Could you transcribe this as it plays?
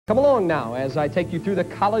Come along now as I take you through the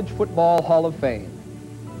College Football Hall of Fame.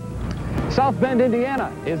 South Bend,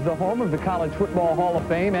 Indiana is the home of the College Football Hall of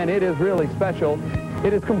Fame, and it is really special.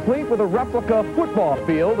 It is complete with a replica football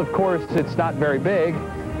field. Of course, it's not very big.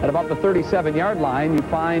 At about the 37-yard line, you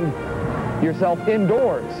find yourself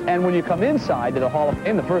indoors. And when you come inside to the Hall of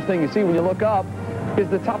Fame, the first thing you see when you look up is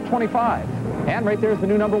the top 25. And right there's the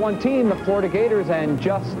new #1 team, the Florida Gators, and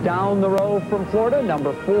just down the row from Florida,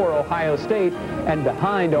 #4, Ohio State, and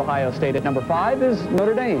behind Ohio State at #5 is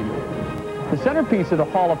Notre Dame. The centerpiece of the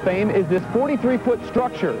Hall of Fame is this 43-foot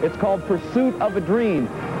structure. It's called Pursuit of a Dream.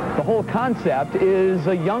 The whole concept is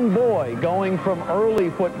a young boy going from early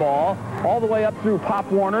football all the way up through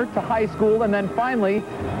Pop Warner to high school, and then finally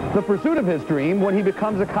the pursuit of his dream when he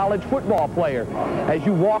becomes a college football player. As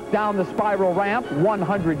you walk down the spiral ramp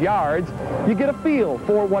 100 yards, you get a feel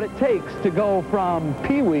for what it takes to go from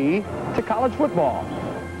Pee-wee to college football.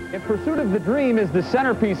 If Pursuit of the Dream is the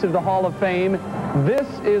centerpiece of the Hall of Fame, this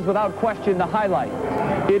is without question the highlight.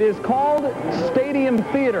 It is called Stadium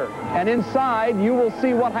Theater, and inside you will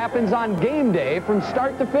see what happens on game day from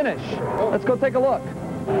start to finish. Let's go take a look.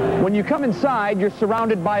 When you come inside, you're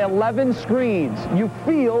surrounded by 11 screens. You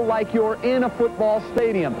feel like you're in a football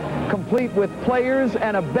stadium, complete with players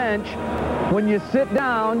and a bench. When you sit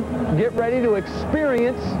down, get ready to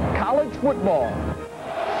experience college football.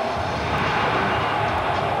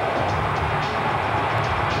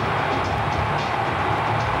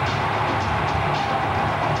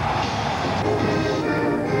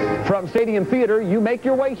 From Stadium Theater, you make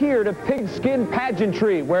your way here to Pigskin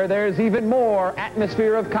Pageantry, where there's even more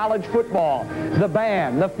atmosphere of college football. The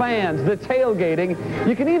band, the fans, the tailgating.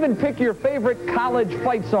 You can even pick your favorite college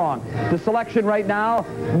fight song. The selection right now,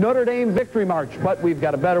 Notre Dame Victory March, but we've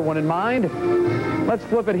got a better one in mind. Let's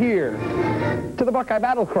flip it here to the Buckeye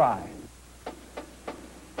Battle Cry.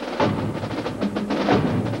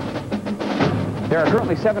 There are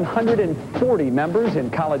currently 740 members in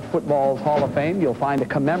College Football's Hall of Fame. You'll find a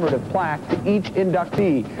commemorative plaque to each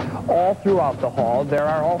inductee. All throughout the hall, there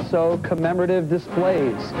are also commemorative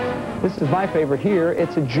displays. This is my favorite here.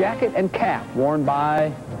 It's a jacket and cap worn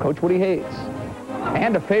by Coach Woody Hayes.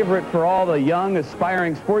 And a favorite for all the young,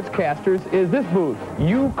 aspiring sportscasters is this booth.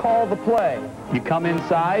 You call the play. You come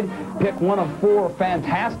inside, pick one of 4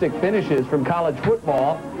 fantastic finishes from college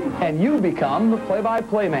football, and you become the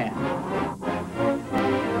play-by-play man.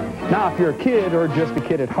 Now, if you're a kid or just a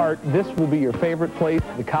kid at heart, this will be your favorite place,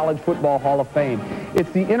 the College Football Hall of Fame. It's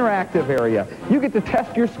the interactive area. You get to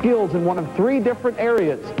test your skills in one of 3 different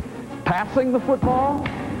areas: passing the football,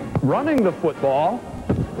 running the football,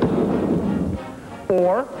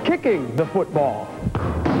 or kicking the football.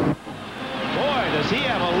 Boy, does he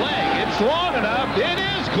have a leg. It's long enough. It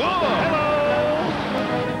is good. Hello.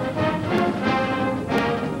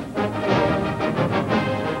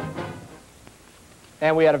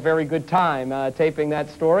 And we had a very good time taping that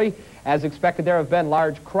story. As expected, there have been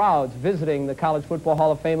large crowds visiting the College Football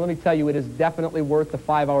Hall of Fame. Let me tell you, it is definitely worth the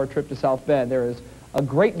 5-hour trip to South Bend. There is a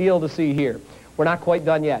great deal to see here. We're not quite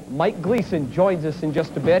done yet. Mike Gleason joins us in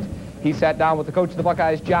just a bit. He sat down with the coach of the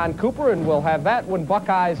Buckeyes, John Cooper, and we'll have that when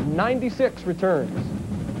Buckeyes 96 returns.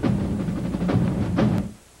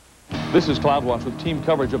 This is Cloud Watch with team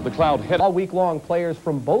coverage of the Cloud head. All week long, players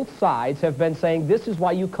from both sides have been saying this is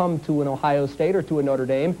why you come to an Ohio State or to a Notre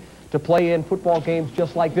Dame, to play in football games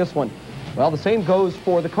just like this one. Well, the same goes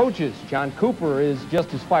for the coaches. John Cooper is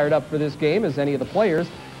just as fired up for this game as any of the players,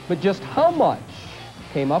 but just how much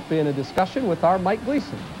came up in a discussion with our Mike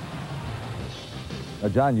Gleason.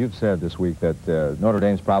 John, you've said this week that Notre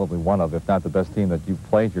Dame's probably one of, if not the best team that you've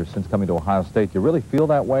played here since coming to Ohio State. Do you really feel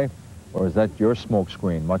that way? Or is that your smoke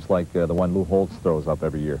screen, much like the one Lou Holtz throws up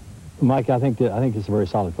every year? Mike, I think it's a very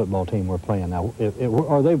solid football team we're playing now.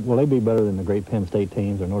 Will they be better than the great Penn State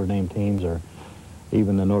teams or Notre Dame teams or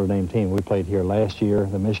even the Notre Dame team we played here last year?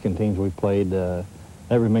 The Michigan teams we played, that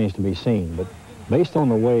remains to be seen. But based on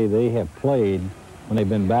the way they have played when they've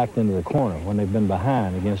been backed into the corner, when they've been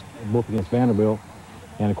behind both against Vanderbilt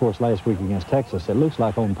and, of course, last week against Texas, it looks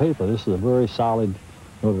like on paper this is a very solid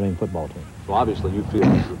Notre Dame football team. So obviously you feel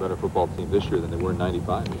this is a better football team this year than they were in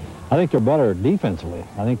 '95. I think they're better defensively.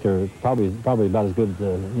 I think they're probably about as good,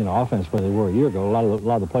 offensively as they were a year ago. A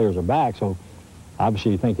lot of the players are back, so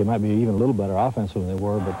obviously you think they might be even a little better offensively than they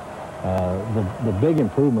were. But the big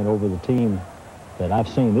improvement over the team that I've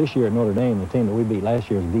seen this year at Notre Dame, the team that we beat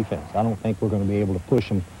last year, is defense. I don't think we're going to be able to push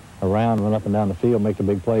them around, run up and down the field, make the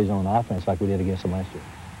big plays on offense like we did against them last year.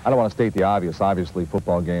 I don't want to state the obvious. Obviously,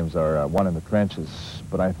 football games are won in the trenches.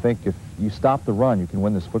 But I think if you stop the run, you can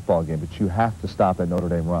win this football game. But you have to stop that Notre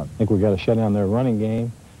Dame run. I think we've got to shut down their running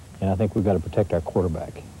game, and I think we've got to protect our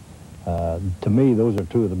quarterback. To me, those are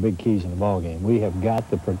two of the big keys in the ball game. We have got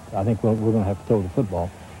to, I think we're going to have to throw the football.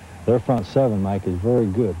 Their front seven, Mike, is very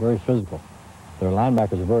good, very physical. Their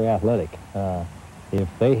linebackers are very athletic. If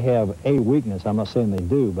they have a weakness, I'm not saying they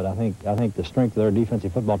do, but I think the strength of their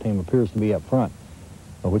defensive football team appears to be up front,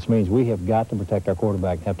 which means we have got to protect our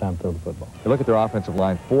quarterback and have time to throw the football. You look at their offensive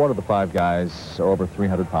line, 4 out of the 5 guys are over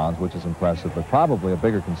 300 pounds, which is impressive, but probably a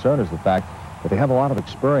bigger concern is the fact that they have a lot of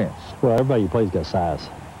experience. Well, everybody who plays got size.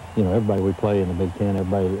 You know, everybody we play in the Big Ten,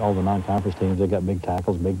 everybody, all the non-conference teams, they got big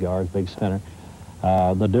tackles, big guards, big center.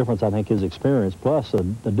 The difference, I think, is experience. Plus,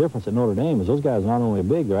 the difference at Notre Dame is those guys not only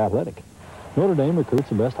big, they're athletic. Notre Dame recruits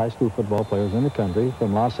the best high school football players in the country,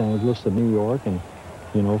 from Los Angeles to New York, and,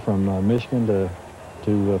 you know, from Michigan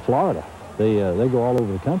to Florida. They go all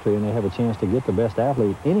over the country, and they have a chance to get the best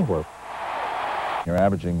athlete anywhere. You're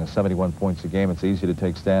averaging 71 points a game. It's easy to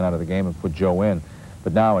take Stan out of the game and put Joe in.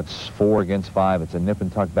 But now it's 4 against 5. It's a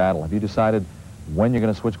nip-and-tuck battle. Have you decided when you're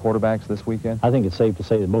going to switch quarterbacks this weekend? I think it's safe to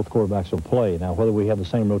say that both quarterbacks will play. Now, whether we have the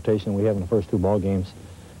same rotation we have in the first 2 ball games,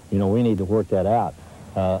 you know, we need to work that out.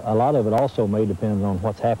 A lot of it also may depend on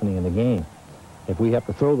what's happening in the game. If we have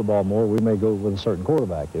to throw the ball more, we may go with a certain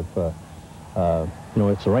quarterback. If, you know,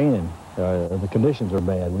 it's raining, the conditions are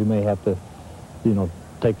bad, we may have to, you know,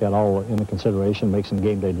 take that all into consideration, make some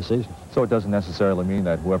game day decisions. So it doesn't necessarily mean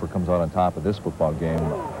that whoever comes out on top of this football game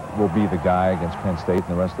will be the guy against Penn State in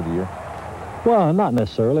the rest of the year? Well, not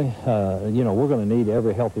necessarily. You know, we're going to need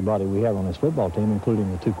every healthy body we have on this football team,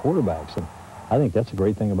 including the 2 quarterbacks. And I think that's a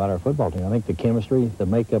great thing about our football team. I think the chemistry, the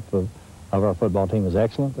makeup of our football team is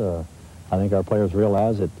excellent. I think our players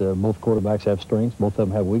realize that both quarterbacks have strengths, both of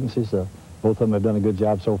them have weaknesses. Both of them have done a good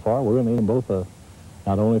job so far. We're going to need them both,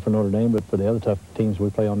 not only for Notre Dame, but for the other tough teams we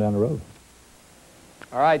play on down the road.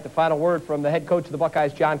 All right, the final word from the head coach of the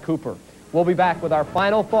Buckeyes, John Cooper. We'll be back with our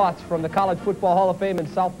final thoughts from the College Football Hall of Fame in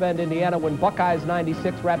South Bend, Indiana, when Buckeyes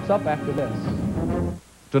 96 wraps up after this.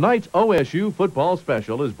 Tonight's OSU football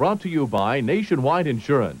special is brought to you by Nationwide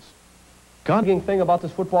Insurance. The intriguing thing about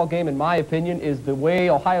this football game, in my opinion, is the way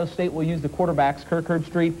Ohio State will use the quarterbacks. Kirk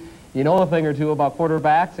Herbstreit, you know a thing or two about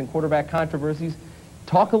quarterbacks and quarterback controversies.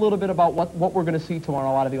 Talk a little bit about what we're going to see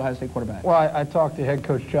tomorrow out of the Ohio State quarterback. Well, I talked to head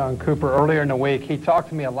coach John Cooper earlier in the week. He talked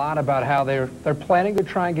to me a lot about how they're planning to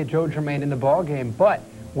try and get Joe Germain in the ball game, but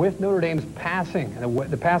with Notre Dame's passing,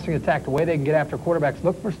 the passing attack, the way they can get after quarterbacks,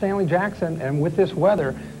 look for Stanley Jackson, and with this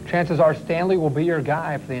weather, chances are Stanley will be your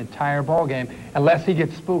guy for the entire ball game, unless he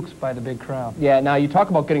gets spooked by the big crowd. Yeah, now you talk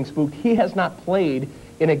about getting spooked. He has not played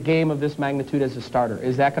in a game of this magnitude as a starter.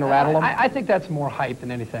 Is that going to rattle him? I think that's more hype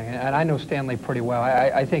than anything, and I know Stanley pretty well.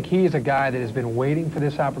 I think he's a guy that has been waiting for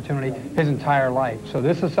this opportunity his entire life. So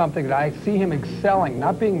this is something that I see him excelling,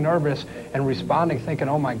 not being nervous and responding, thinking,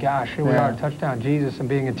 oh my gosh, here we are, touchdown Jesus, and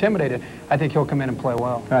being intimidated. I think he'll come in and play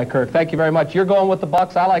well. All right, Kirk, thank you very much. You're going with the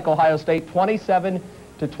Bucks. I like Ohio State,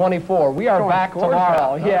 27-24. We are back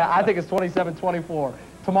tomorrow. Yeah, I think it's 27-24.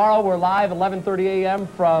 Tomorrow we're live 11:30 a.m.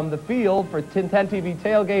 from the field for 10 TV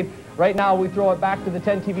tailgate. Right now we throw it back to the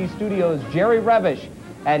 10 TV studios. Jerry Revish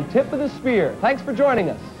and Tip of the Spear. Thanks for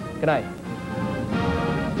joining us. Good night.